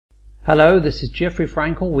Hello, this is Geoffrey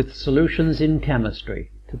Frankel with Solutions in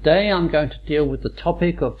Chemistry. Today I'm going to deal with the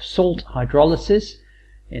topic of salt hydrolysis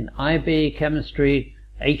in IB Chemistry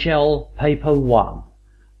HL Paper 1.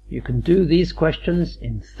 You can do these questions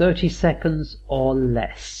in 30 seconds or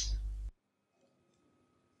less.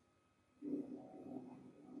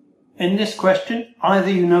 In this question,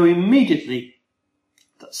 either you know immediately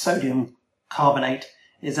that sodium carbonate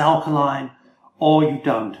is alkaline, or you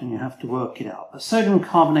don't, and you have to work it out. But sodium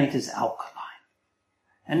carbonate is alkaline.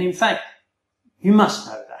 And in fact, you must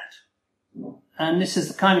know that. And this is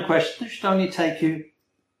the kind of question that should only take you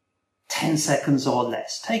 10 seconds or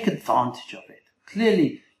less. Take advantage of it.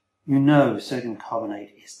 Clearly, you know sodium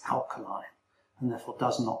carbonate is alkaline, and therefore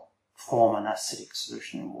does not form an acidic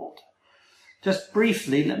solution in water. Just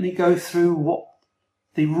briefly, let me go through what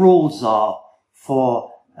the rules are for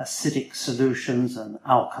acidic solutions and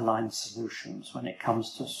alkaline solutions when it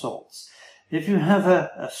comes to salts. If you have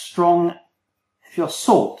if your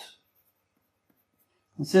salt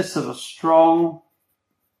consists of a strong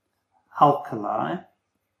alkali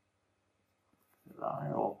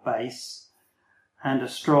or base and a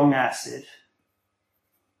strong acid,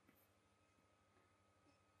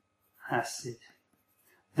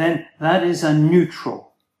 then that is a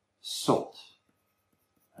neutral salt.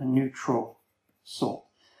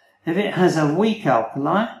 If it has a weak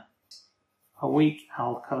alkali,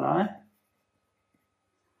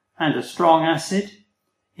 and a strong acid,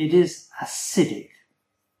 it is acidic.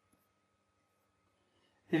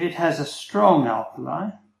 If it has a strong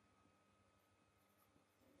alkali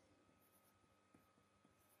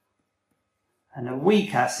and a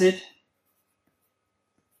weak acid,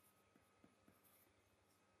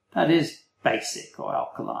 that is basic or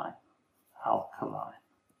alkaline.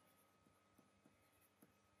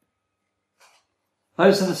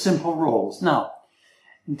 Those are the simple rules. Now,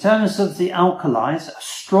 in terms of the alkalis, a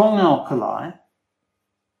strong alkali,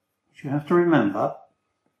 which you have to remember,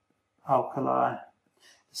 alkali,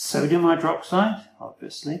 sodium hydroxide,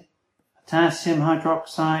 obviously, potassium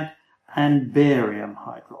hydroxide, and barium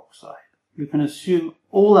hydroxide. You can assume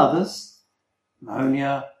all others,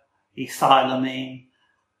 ammonia, ethylamine,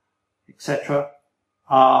 etc.,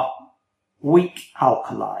 are weak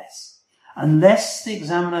alkalis, unless the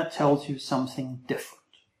examiner tells you something different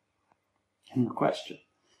in the question.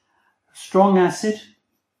 A strong acid,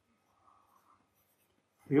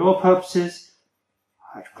 for your purposes,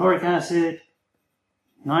 hydrochloric acid,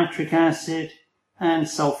 nitric acid, and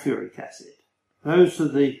sulfuric acid. Those are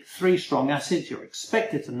the three strong acids you're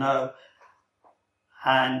expected to know,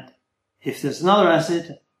 and if there's another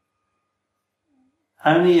acid,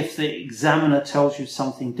 only if the examiner tells you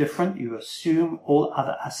something different, you assume all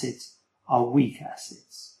other acids are weak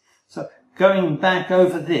acids. So going back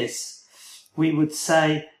over this, we would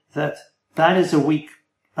say that that is a weak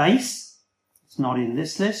base. It's not in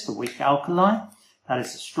this list, a weak alkali. That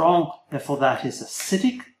is a strong, therefore that is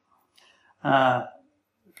acidic.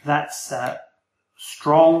 That's a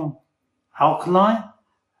strong alkali.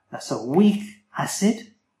 That's a weak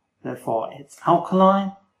acid, therefore it's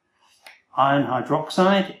alkaline. Iron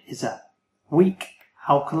hydroxide is a weak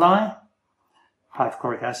alkali.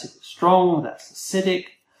 Hydrochloric acid is strong, that's acidic.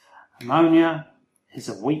 Ammonia is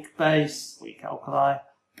a weak base, weak alkali.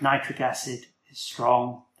 Nitric acid is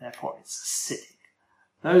strong, therefore it's acidic.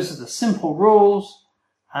 Those are the simple rules,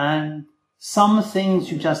 and some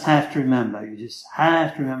things you just have to remember. You just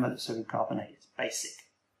have to remember that sodium carbonate is basic,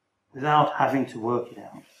 without having to work it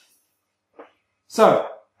out. So,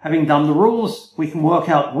 having done the rules, we can work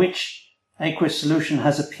out which aqueous solution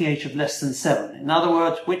has a pH of less than 7. In other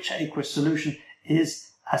words, which aqueous solution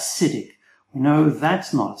is acidic. We know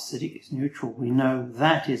that's not acidic, it's neutral. We know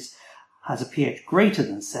that has a pH greater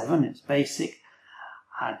than 7, it's basic.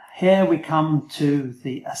 And here we come to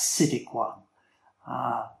the acidic one.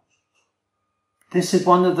 This is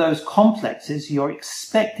one of those complexes you're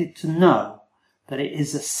expected to know that it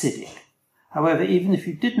is acidic. However, even if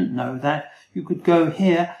you didn't know that, you could go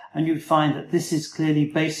here and you'd find that this is clearly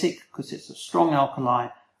basic because it's a strong alkali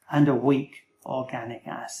and a weak organic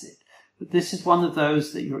acid. But this is one of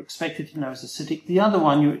those that you're expected to know is acidic. The other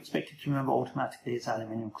one you're expected to remember automatically is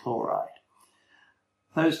aluminium chloride.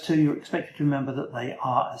 Those two you're expected to remember that they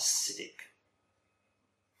are acidic.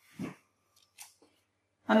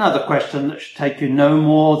 Another question that should take you no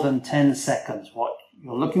more than 10 seconds. What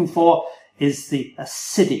you're looking for is the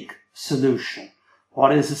acidic solution.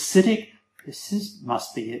 What is acidic?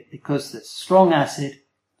 Must be it, because it's strong acid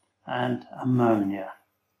and ammonia.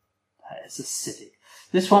 That is acidic.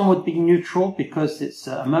 This one would be neutral because it's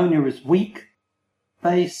ammonia is weak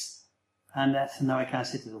base and ethanoic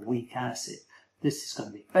acid is a weak acid. This is going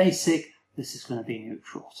to be basic. this is going to be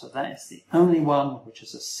neutral. So that is the only one which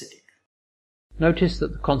is acidic. Notice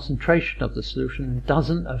that the concentration of the solution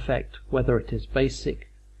doesn't affect whether it is basic,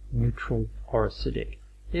 neutral or acidic.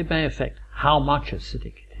 It may affect how much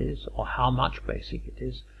acidic it is or how much basic it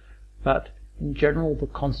is, but in general the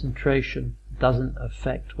concentration doesn't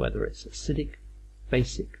affect whether it's acidic,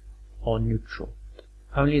 basic or neutral.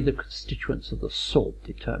 Only the constituents of the salt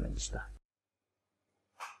determines that.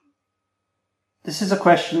 This is a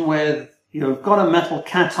question where you've got a metal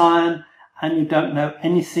cation and you don't know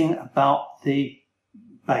anything about the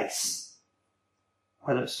base,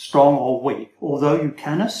 whether it's strong or weak, although you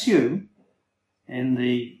can assume in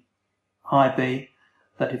the IB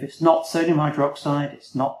that if it's not sodium hydroxide,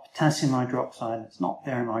 it's not potassium hydroxide, it's not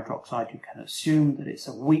barium hydroxide, you can assume that it's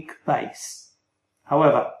a weak base.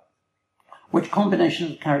 However, which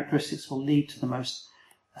combination of characteristics will lead to the most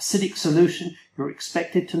acidic solution? You're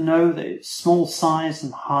expected to know that it's small size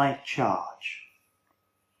and high charge.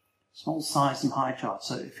 Small size and high charge.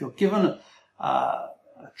 So if you're given a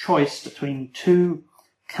choice between two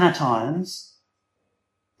cations,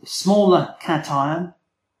 the smaller cation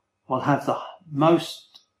will have the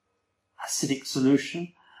most acidic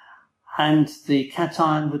solution, and the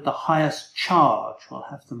cation with the highest charge will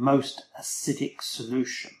have the most acidic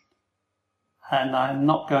solution. And I'm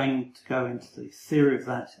not going to go into the theory of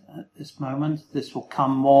that at this moment. This will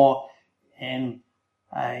come more in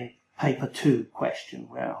a paper 2 question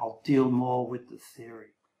where I'll deal more with the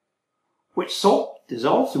theory. Which salt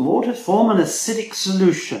dissolves in water to form an acidic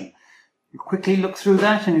solution? You quickly look through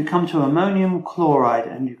that and you come to ammonium chloride,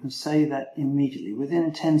 and you can say that immediately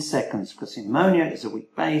within 10 seconds because ammonia is a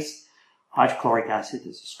weak base, hydrochloric acid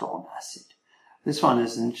is a strong acid. This one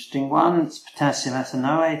is an interesting one. It's potassium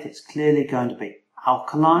ethanoate. It's clearly going to be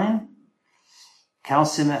alkaline.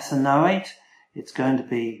 Calcium ethanoate, it's going to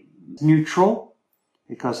be neutral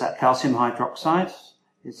because that calcium hydroxide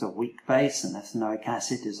is a weak base and ethanoic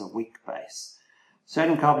acid is a weak base.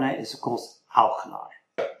 Sodium carbonate is, of course, alkaline.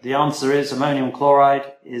 The answer is ammonium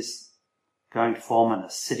chloride is going to form an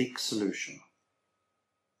acidic solution.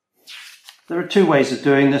 There are 2 ways of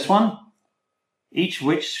doing this one, each of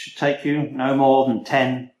which should take you no more than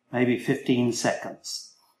 10, maybe 15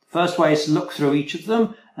 seconds. The first way is to look through each of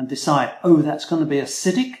them and decide, oh, that's going to be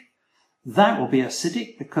acidic. That will be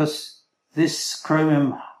acidic because this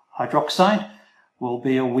chromium hydroxide will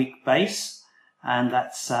be a weak base, and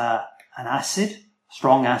that's an acid,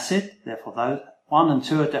 strong acid. Therefore, those 1 and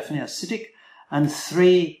 2 are definitely acidic, and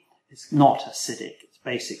 3 is not acidic. It's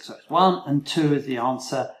basic, so it's 1 and 2 is the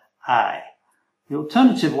answer A. The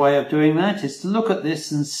alternative way of doing that is to look at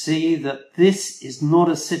this and see that this is not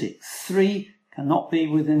acidic. 3 cannot be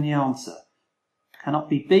within the answer. Cannot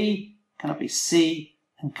be B, cannot be C,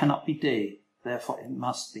 and cannot be D. Therefore, it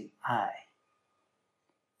must be A.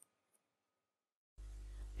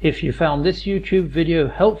 If you found this YouTube video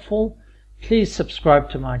helpful, please subscribe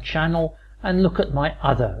to my channel and look at my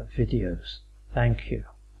other videos. Thank you.